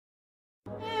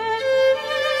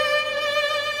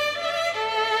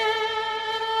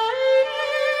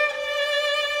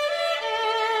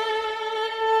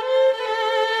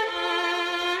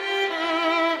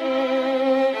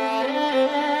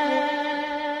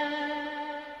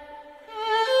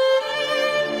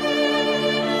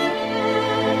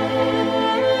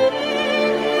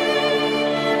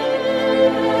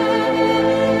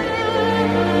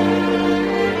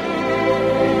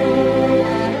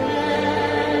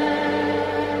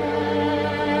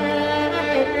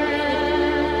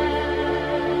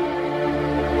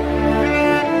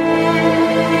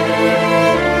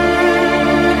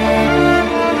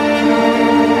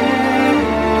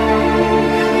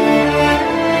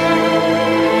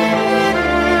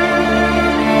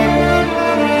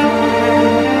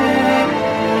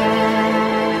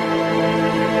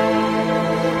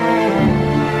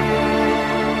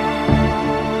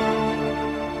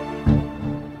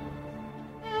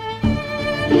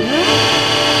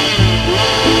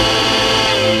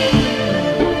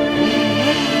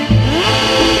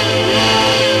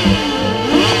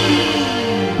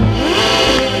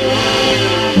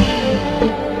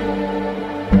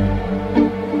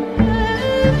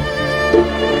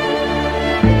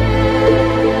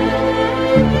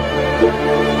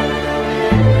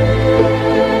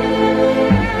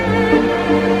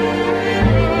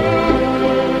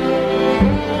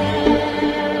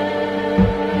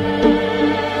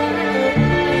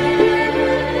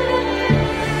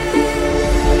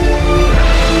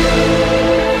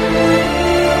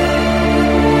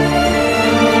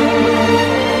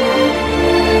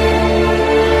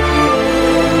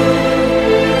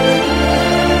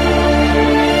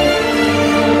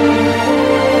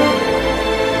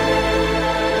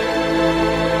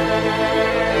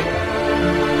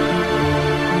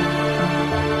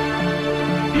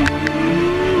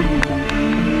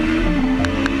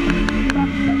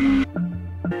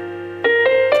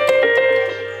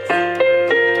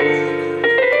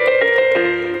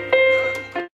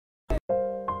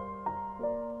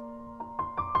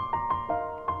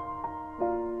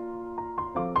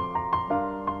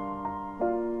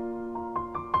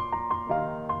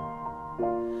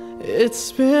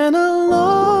It's been a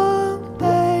long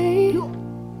day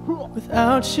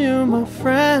without you, my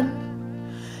friend,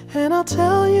 and I'll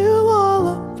tell you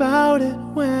all about it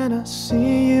when I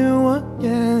see you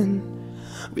again.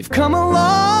 We've come a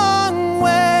long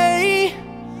way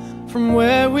from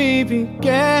where we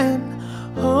began.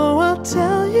 Oh, I'll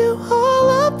tell you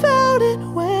all about it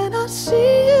when I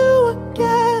see you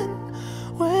again.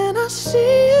 When I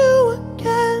see you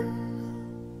again.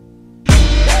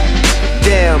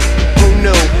 Damn, who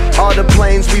knew? All the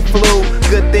planes we flew,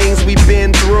 good things we've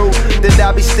been through, that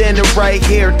I'll be standing right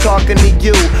here talking to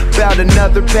you about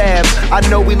another path. I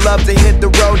know we love to hit the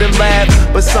road and laugh,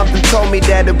 but something told me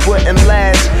that it wouldn't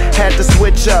last. Had to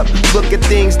switch up, look at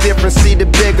things different, see the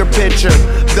bigger picture.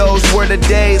 Those were the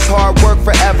days, hard work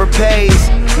forever pays.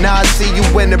 Now I see you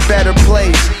in a better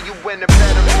place.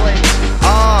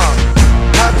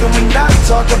 How can we not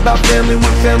talk about family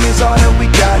when family's all that we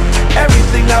got?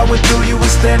 Everything I went through, you were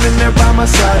standing there by my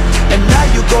side, and now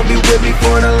you gon' be with me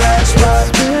for the last ride.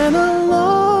 It's been a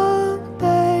long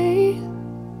day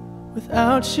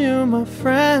without you, my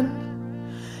friend,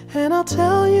 and I'll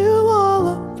tell you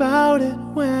all about it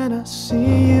when I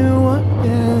see you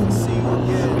again.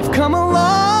 We've come a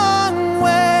long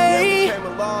way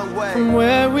from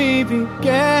where we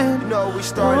began.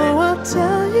 Oh, I'll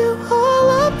tell you all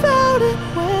about it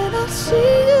when I see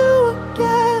you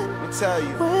again.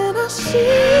 When I see you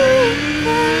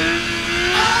again.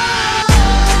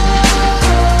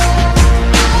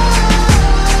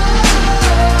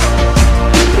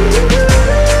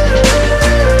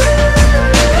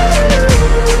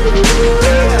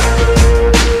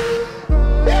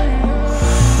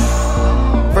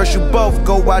 First you both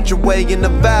go out your way and the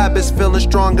vibe is feeling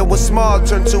strong, and what's small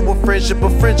turn to a friendship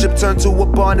turn to a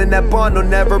bond, and that bond will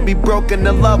never be broken,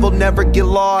 the love will never get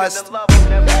lost.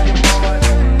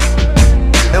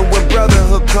 And when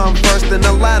brotherhood come first, then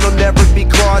the line will never be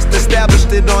crossed.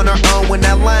 Established it on our own when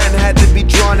that line had to be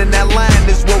drawn, and that line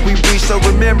is what we reach, so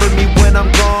remember me when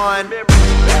I'm gone.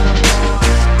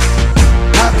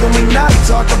 How can we not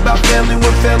talk about family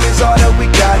when family's all that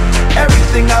we got?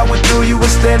 Everything I went through, you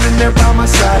were standing there by my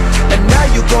side, and now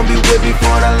you gon' be with me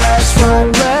for the last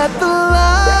ride. Let the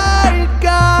light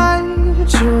guide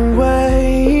your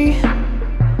way,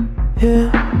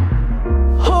 yeah.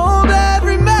 Hold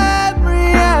every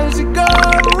memory as you go,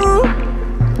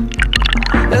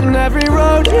 and every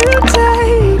road you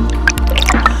take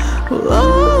will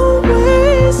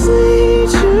always lead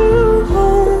you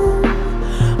home.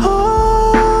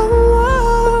 Oh,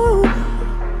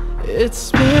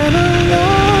 it's been a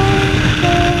long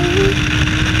day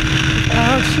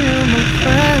without you, my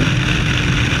friend,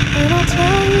 and I'll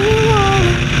tell you all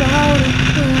about it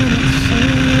when I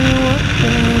see you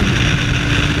again.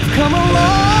 We've come a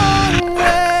long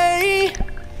way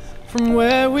from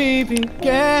where we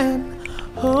began.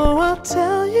 Oh, I'll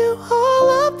tell